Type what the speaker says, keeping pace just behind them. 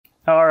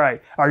All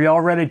right, are y'all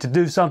ready to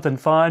do something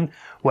fun?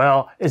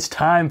 Well, it's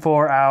time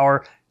for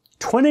our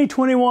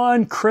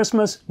 2021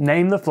 Christmas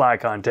Name the Fly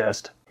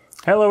contest.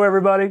 Hello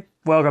everybody,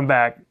 welcome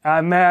back.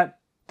 I'm Matt,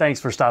 thanks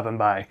for stopping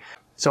by.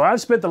 So I've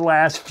spent the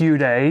last few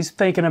days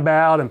thinking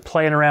about and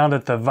playing around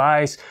at the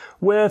vise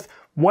with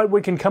what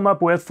we can come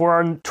up with for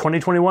our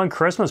 2021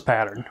 Christmas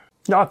pattern.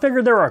 Now I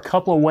figured there are a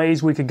couple of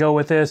ways we could go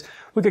with this.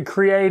 We could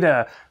create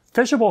a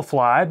fishable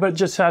fly, but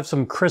just have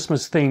some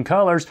Christmas themed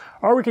colors,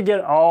 or we could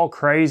get all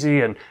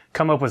crazy and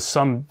come up with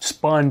some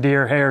spun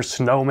deer hair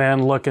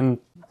snowman looking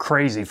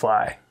crazy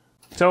fly.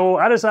 So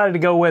I decided to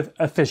go with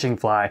a fishing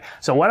fly.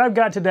 So what I've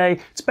got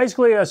today, it's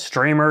basically a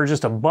streamer,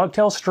 just a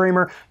bucktail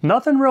streamer,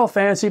 nothing real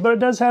fancy, but it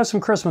does have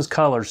some Christmas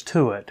colors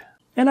to it.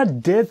 And I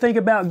did think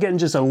about getting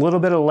just a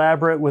little bit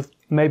elaborate with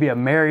maybe a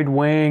married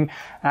wing.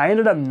 I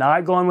ended up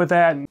not going with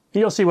that.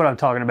 You'll see what I'm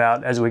talking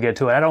about as we get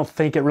to it. I don't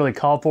think it really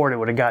called for it. It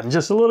would have gotten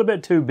just a little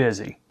bit too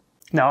busy.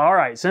 Now, all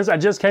right, since I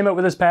just came up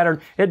with this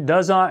pattern, it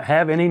does not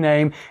have any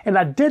name, and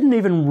I didn't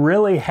even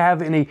really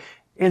have any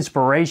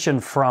inspiration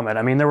from it.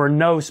 I mean, there were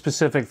no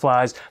specific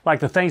flies like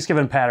the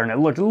Thanksgiving pattern. It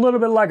looked a little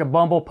bit like a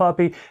bumble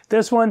puppy.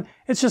 This one,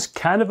 it's just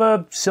kind of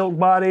a silk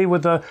body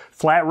with a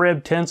flat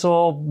rib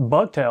tinsel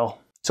bucktail.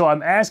 So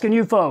I'm asking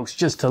you folks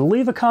just to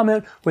leave a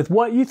comment with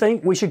what you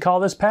think we should call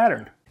this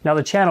pattern. Now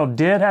the channel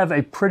did have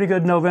a pretty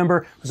good November.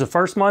 It was the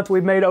first month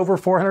we've made over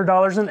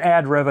 $400 in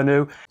ad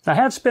revenue. I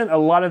have spent a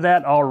lot of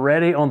that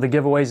already on the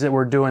giveaways that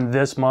we're doing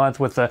this month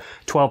with the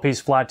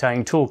 12-piece fly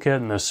tying toolkit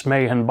and the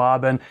Smahan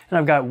bobbin. And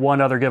I've got one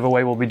other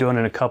giveaway we'll be doing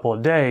in a couple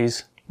of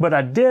days. But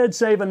I did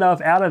save enough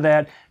out of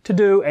that to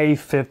do a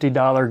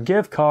 $50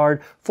 gift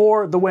card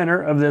for the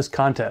winner of this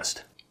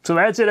contest. So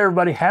that's it,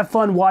 everybody. Have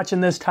fun watching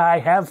this tie.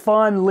 Have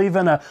fun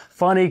leaving a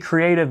funny,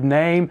 creative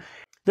name.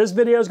 This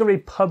video is going to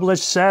be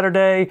published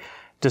Saturday,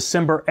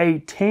 December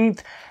 18th.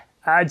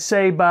 I'd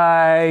say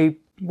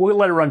we'll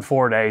let it run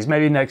 4 days,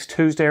 maybe next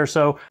Tuesday or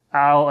so.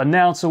 I'll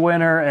announce the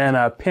winner and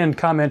a pinned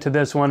comment to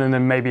this one and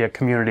then maybe a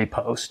community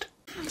post.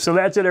 So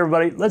that's it,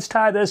 everybody. Let's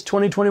tie this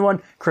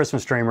 2021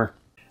 Christmas streamer.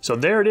 So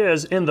there it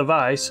is in the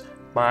vise,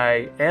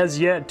 my as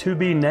yet to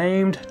be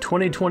named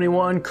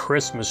 2021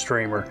 Christmas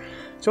streamer.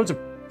 So it's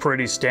a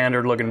pretty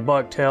standard looking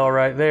bucktail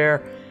right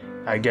there.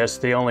 I guess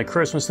the only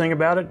Christmas thing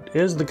about it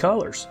is the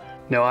colors.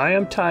 Now I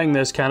am tying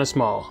this kind of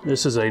small.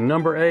 This is a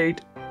number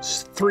 8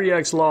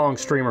 3X long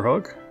streamer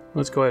hook.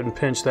 Let's go ahead and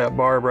pinch that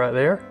barb right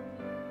there.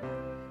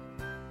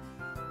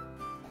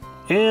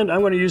 And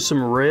I'm going to use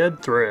some red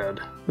thread.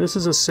 This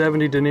is a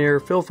 70 denier.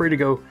 Feel free to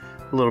go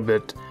a little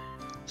bit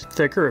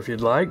thicker if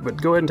you'd like,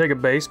 but go ahead and take a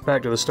base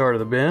back to the start of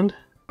the bend.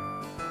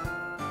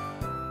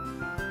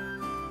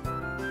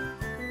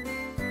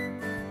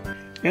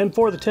 And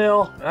for the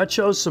tail, I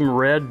chose some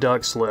red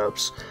duck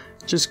slips.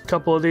 Just a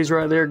couple of these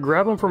right there.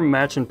 Grab them from a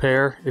matching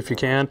pair if you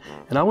can.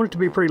 And I want it to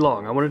be pretty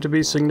long. I want it to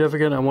be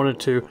significant. I want it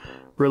to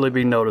really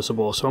be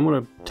noticeable. So I'm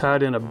going to tie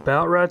it in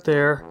about right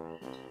there.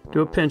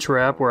 Do a pinch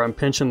wrap where I'm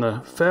pinching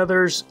the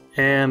feathers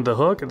and the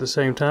hook at the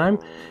same time.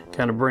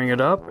 Kind of bring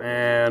it up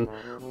and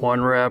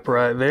one wrap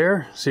right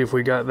there. See if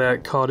we got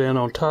that caught in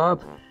on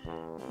top.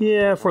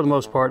 Yeah, for the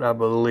most part, I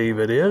believe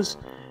it is.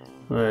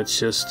 Let's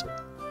just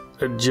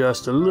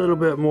adjust a little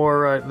bit more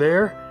right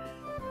there.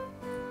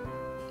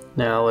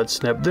 Now let's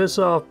snip this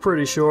off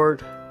pretty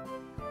short.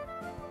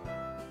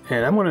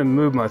 And I'm going to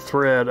move my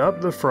thread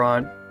up the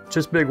front,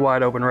 just big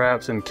wide open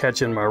wraps, and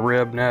catch in my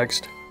rib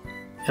next.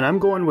 And I'm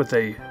going with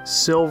a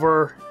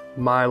silver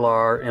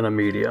mylar in a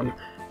medium.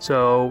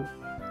 So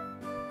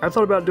I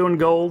thought about doing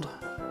gold,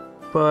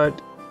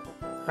 but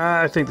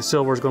I think the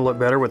silver is going to look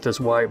better with this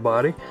white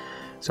body.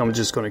 So I'm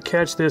just going to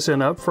catch this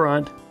in up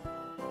front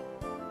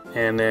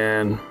and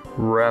then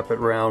wrap it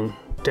round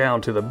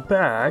down to the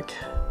back.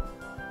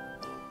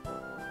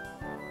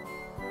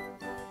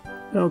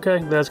 Okay,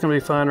 that's going to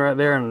be fine right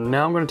there. And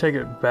now I'm going to take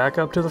it back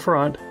up to the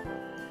front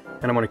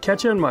and I'm going to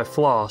catch in my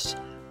floss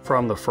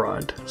from the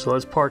front. So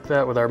let's park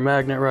that with our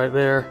magnet right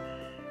there.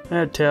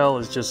 That tail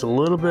is just a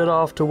little bit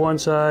off to one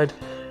side,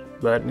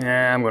 but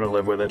yeah, I'm going to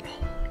live with it.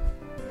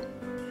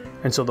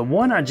 And so the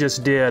one I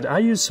just did, I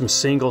used some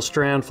single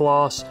strand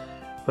floss,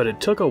 but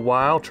it took a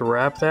while to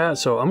wrap that.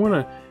 So I'm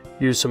going to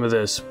use some of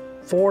this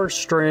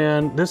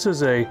 4-strand. This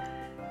is a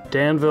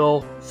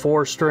Danville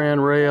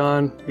 4-strand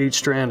rayon. Each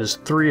strand is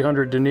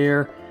 300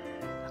 denier.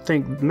 I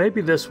think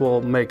maybe this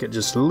will make it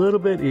just a little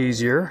bit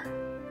easier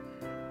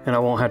and I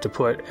won't have to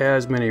put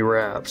as many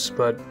wraps,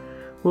 but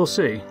we'll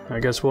see. I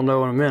guess we'll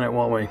know in a minute,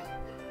 won't we?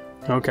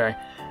 Okay,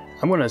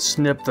 I'm going to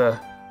snip the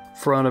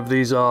front of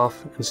these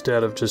off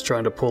instead of just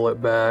trying to pull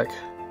it back,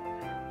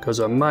 because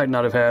I might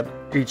not have had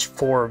each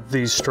 4 of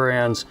these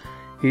strands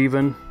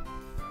even.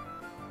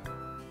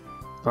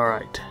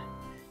 Alright,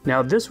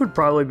 now this would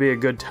probably be a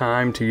good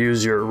time to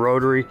use your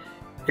rotary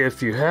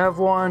if you have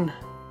one,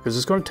 because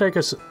it's going to take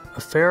us a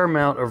fair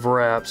amount of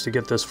wraps to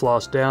get this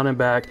floss down and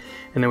back,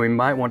 and then we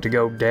might want to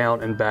go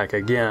down and back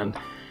again.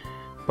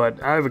 But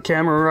I have a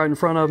camera right in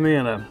front of me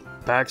and a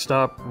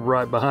backstop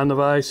right behind the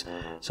vise,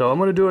 so I'm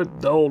going to do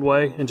it the old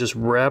way and just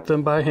wrap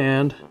them by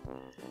hand.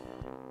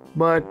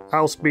 but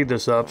I'll speed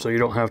this up so you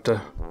don't have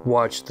to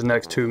watch the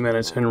next 2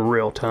 minutes in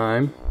real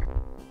time.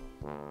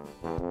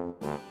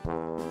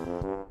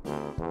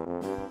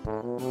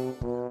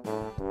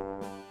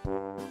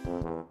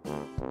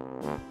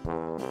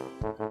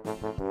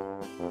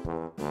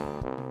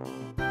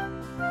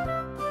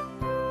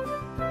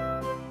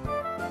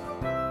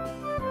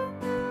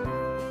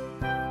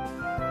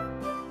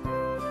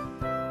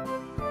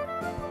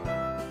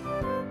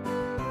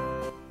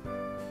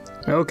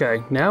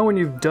 Okay, now when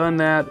you've done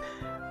that,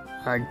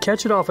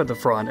 catch it off at the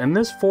front. And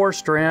this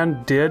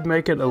 4-strand did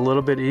make it a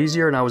little bit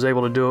easier, and I was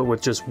able to do it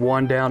with just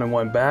one down and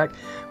one back.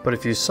 But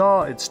if you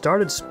saw, it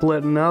started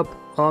splitting up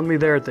on me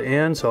there at the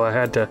end, so I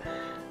had to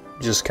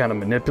just kind of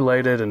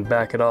manipulate it and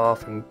back it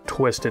off and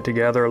twist it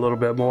together a little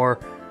bit more.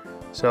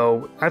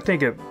 So I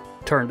think it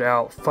turned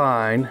out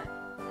fine,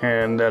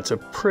 and that's a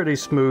pretty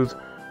smooth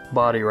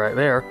body right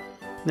there.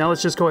 Now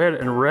let's just go ahead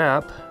and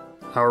wrap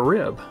our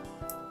rib.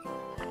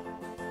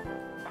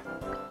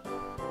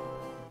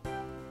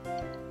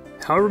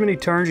 However many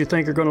turns you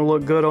think are going to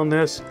look good on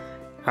this,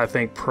 I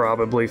think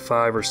probably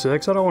 5 or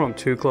 6. I don't want them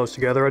too close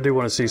together. I do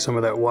want to see some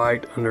of that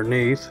white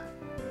underneath.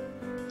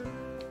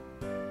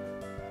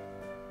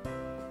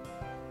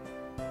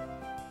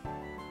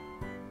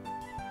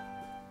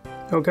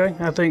 Okay,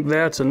 I think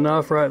that's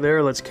enough right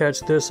there. Let's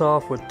catch this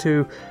off with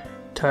 2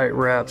 tight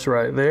wraps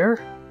right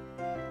there.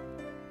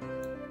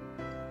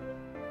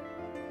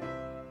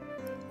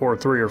 Or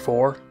 3 or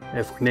 4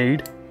 if we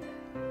need.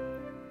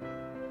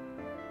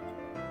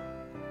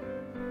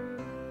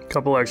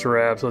 Couple extra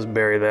wraps. Let's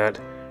bury that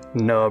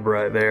nub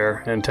right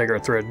there and take our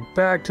thread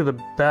back to the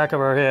back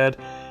of our head,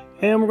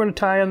 and we're going to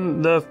tie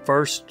in the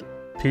first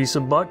piece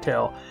of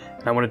bucktail.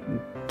 And I'm going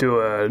to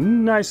do a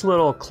nice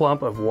little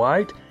clump of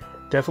white.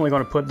 Definitely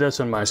going to put this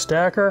in my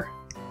stacker.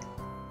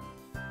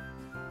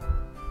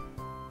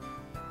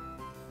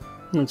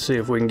 Let's see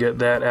if we can get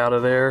that out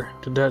of there.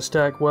 Did that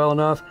stack well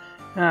enough?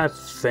 I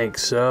think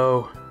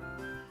so.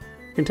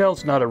 You can tell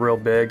it's not a real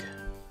big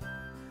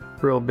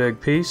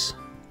piece.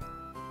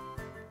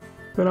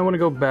 But I want to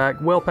go back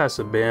well past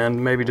the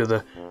bend, maybe to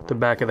the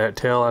back of that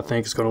tail. I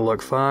think it's going to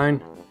look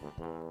fine.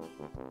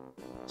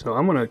 So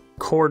I'm going to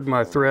cord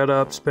my thread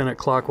up, spin it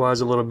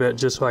clockwise a little bit,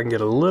 just so I can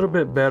get a little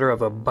bit better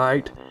of a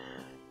bite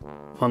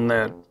on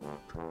that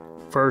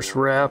first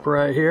wrap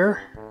right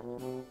here.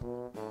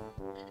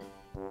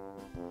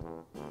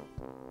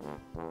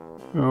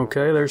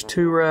 Okay, there's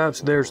 2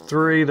 wraps, there's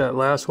 3. That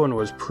last one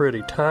was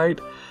pretty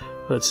tight.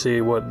 Let's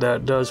see what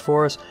that does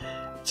for us.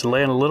 It's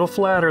laying a little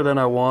flatter than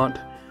I want,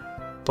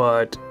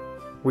 but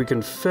we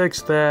can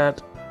fix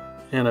that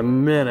in a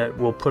minute.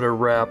 We'll put a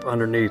wrap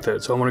underneath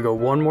it. So I'm going to go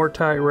 1 more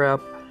tight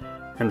wrap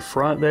in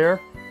front there.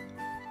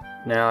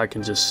 Now I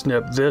can just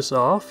snip this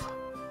off,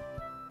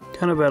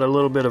 kind of at a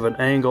little bit of an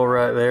angle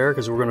right there,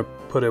 because we're going to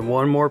put in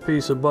 1 more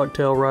piece of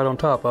bucktail right on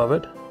top of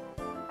it.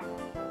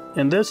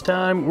 And this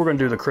time we're going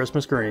to do the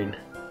Christmas green.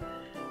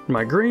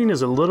 My green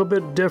is a little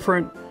bit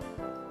different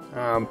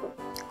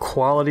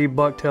quality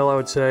bucktail, I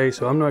would say,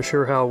 so I'm not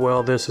sure how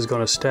well this is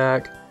going to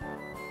stack.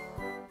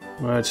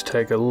 Let's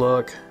take a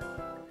look.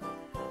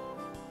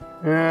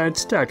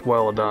 It's stacked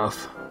well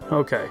enough.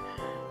 Okay,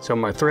 so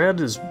my thread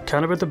is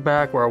kind of at the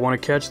back where I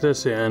want to catch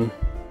this in.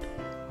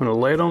 I'm going to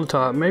lay it on the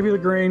top, maybe the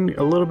green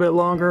a little bit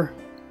longer.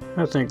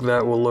 I think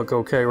that will look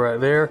okay right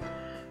there.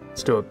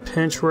 Let's do a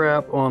pinch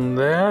wrap on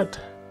that.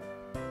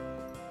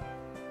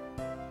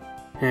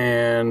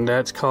 And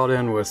that's caught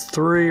in with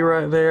 3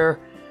 right there.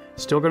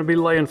 Still going to be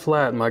laying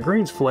flat. My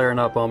green's flaring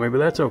up on me, but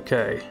that's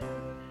okay,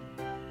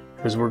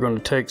 because we're going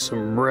to take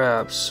some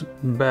wraps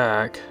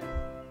back.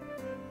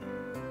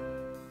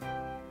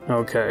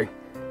 Okay.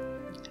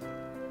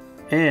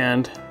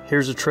 And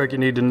here's a trick you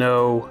need to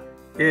know.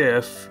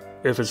 If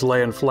it's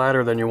laying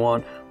flatter than you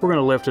want, we're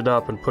going to lift it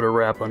up and put a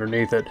wrap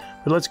underneath it.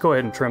 But let's go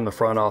ahead and trim the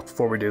front off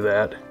before we do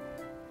that.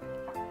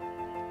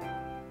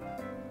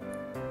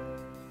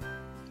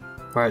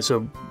 Alright,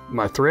 so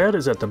my thread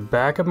is at the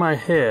back of my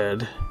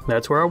head.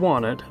 That's where I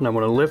want it. And I'm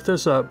going to lift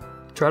this up,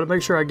 try to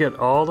make sure I get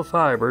all the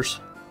fibers,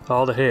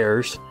 all the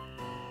hairs,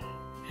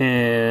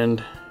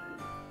 and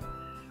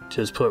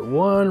just put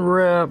 1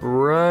 wrap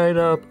right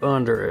up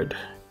under it.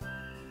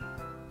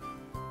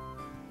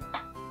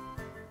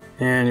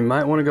 And you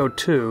might want to go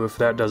 2 if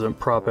that doesn't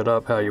prop it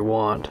up how you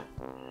want.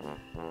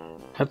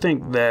 I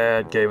think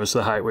that gave us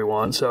the height we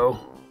want, so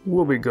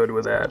we'll be good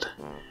with that.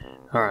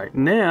 Alright,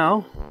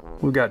 now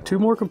we've got 2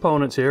 more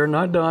components here,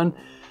 not done.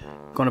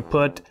 I'm going to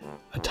put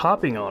a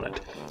topping on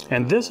it.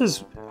 And this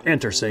is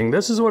interesting.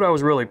 This is what I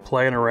was really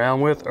playing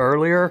around with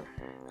earlier.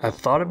 I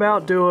thought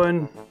about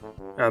doing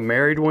a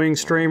married wing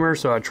streamer,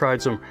 so I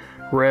tried some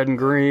red and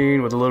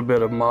green with a little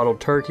bit of mottled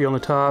turkey on the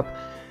top.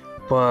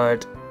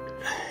 But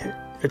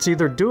it's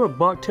either do a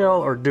bucktail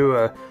or do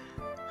a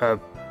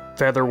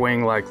feather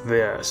wing like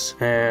this.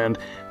 And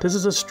this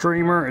is a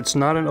streamer. It's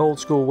not an old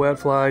school wet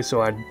fly,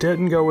 so I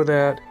didn't go with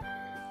that.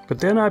 But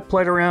then I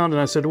played around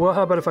and I said, well,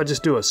 how about if I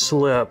just do a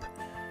slip?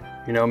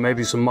 You know,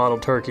 maybe some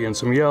mottled turkey and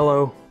some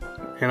yellow.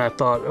 And I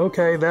thought,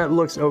 okay, that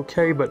looks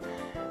okay, but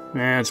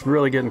man, it's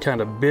really getting kind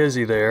of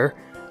busy there.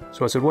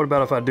 So I said, what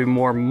about if I do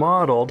more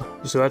mottled?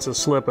 So that's a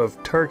slip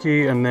of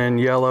turkey and then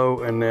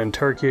yellow and then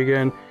turkey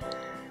again.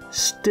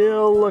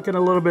 Still looking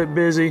a little bit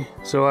busy.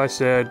 So I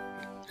said,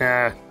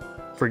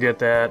 forget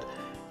that.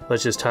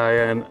 Let's just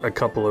tie in a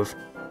couple of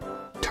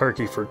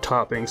turkey for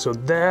topping. So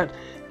that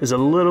is a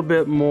little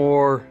bit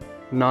more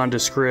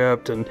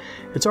nondescript, and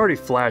it's already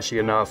flashy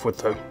enough with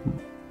the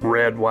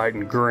red, white,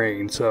 and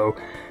green. So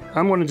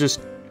I'm going to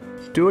just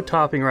do a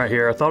topping right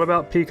here. I thought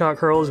about peacock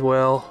herl as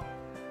well,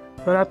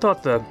 but I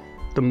thought the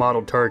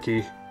mottled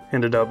turkey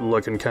ended up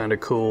looking kind of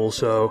cool.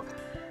 So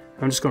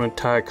I'm just going to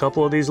tie a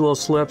couple of these little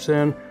slips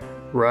in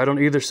right on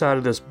either side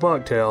of this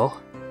bucktail,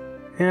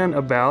 and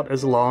about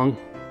as long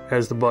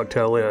as the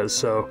bucktail is.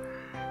 So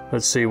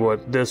let's see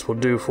what this will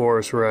do for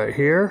us right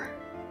here.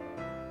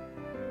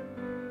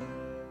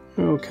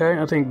 Okay,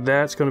 I think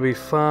that's going to be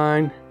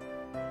fine.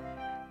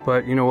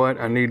 But you know what?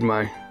 I need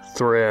my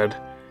thread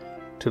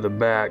to the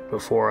back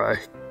before I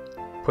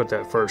put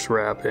that first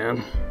wrap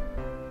in.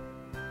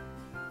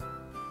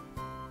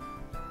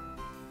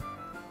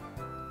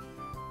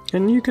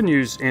 And you can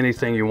use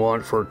anything you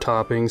want for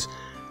toppings.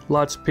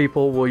 Lots of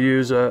people will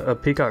use a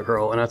peacock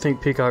herl, and I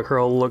think peacock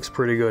herl looks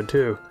pretty good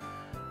too.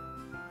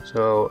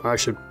 So I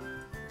should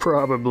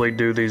probably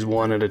do these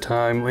one at a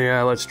time.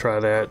 Yeah, let's try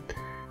that.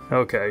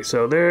 Okay,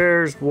 so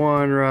there's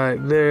one right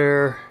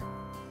there.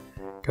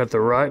 Got the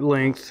right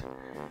length,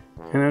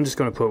 and I'm just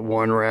going to put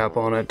one wrap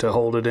on it to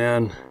hold it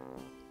in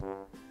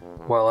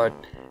while I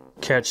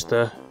catch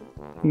the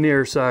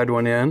near side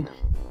one in.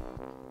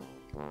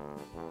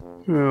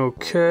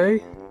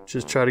 Okay,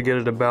 just try to get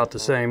it about the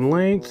same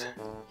length.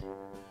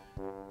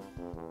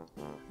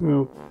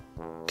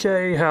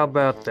 Okay, how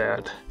about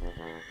that?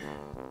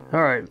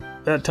 All right,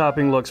 that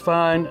topping looks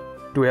fine.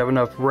 Do we have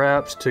enough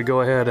wraps to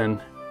go ahead and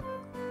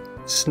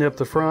snip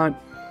the front?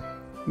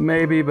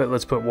 Maybe, but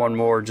let's put one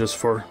more just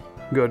for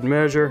good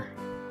measure.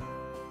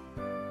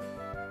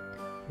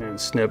 And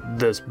snip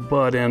this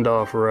butt end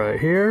off right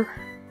here.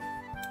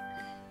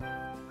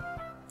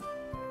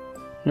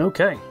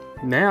 Okay,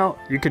 now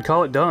you could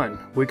call it done.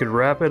 We could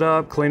wrap it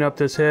up, clean up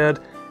this head,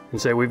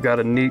 and say we've got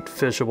a neat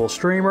fishable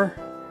streamer,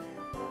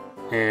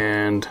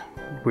 and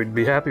we'd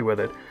be happy with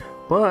it.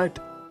 But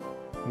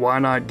why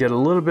not get a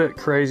little bit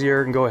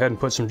crazier and go ahead and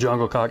put some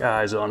jungle cock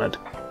eyes on it?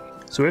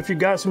 So if you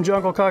got some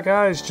jungle cock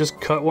eyes, just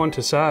cut one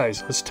to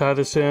size. Let's tie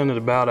this in at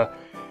about a,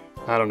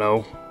 I don't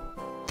know,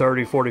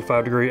 30,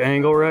 45 degree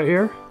angle right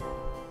here.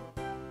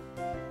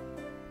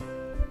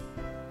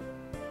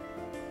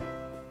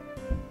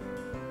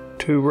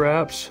 Two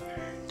wraps,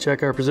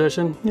 check our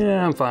position.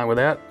 Yeah, I'm fine with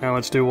that. Now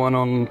let's do one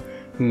on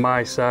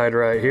my side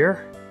right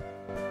here.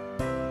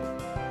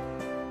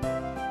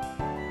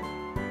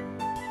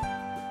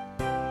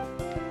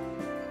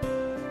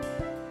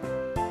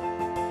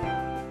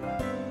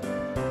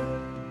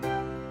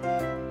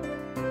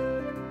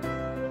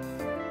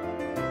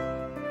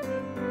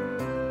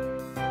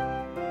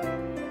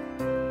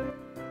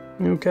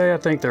 Okay, I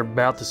think they're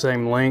about the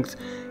same length,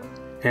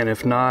 and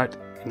if not,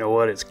 you know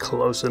what, it's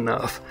close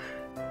enough.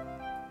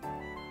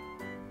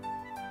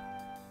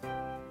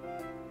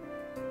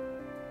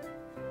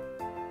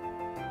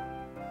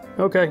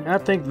 Okay, I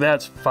think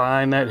that's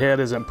fine. That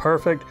head isn't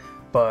perfect,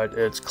 but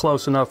it's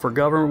close enough for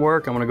government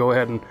work. I'm going to go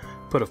ahead and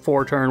put a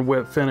 4-turn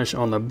whip finish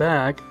on the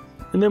back,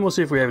 and then we'll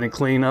see if we have any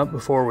cleanup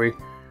before we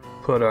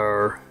put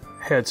our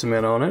head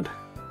cement on it.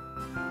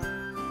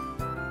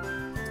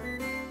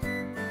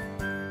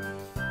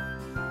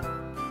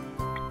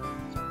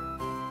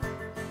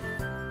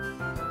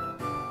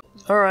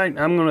 Alright,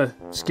 I'm going to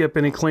skip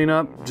any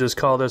cleanup, just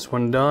call this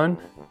one done.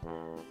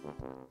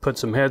 Put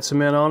some head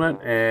cement on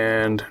it,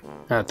 and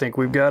I think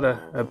we've got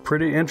a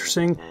pretty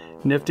interesting,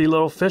 nifty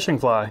little fishing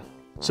fly.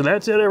 So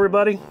that's it,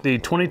 everybody. The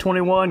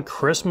 2021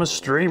 Christmas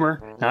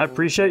streamer. I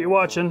appreciate you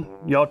watching.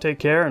 Y'all take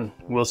care, and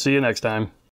we'll see you next time.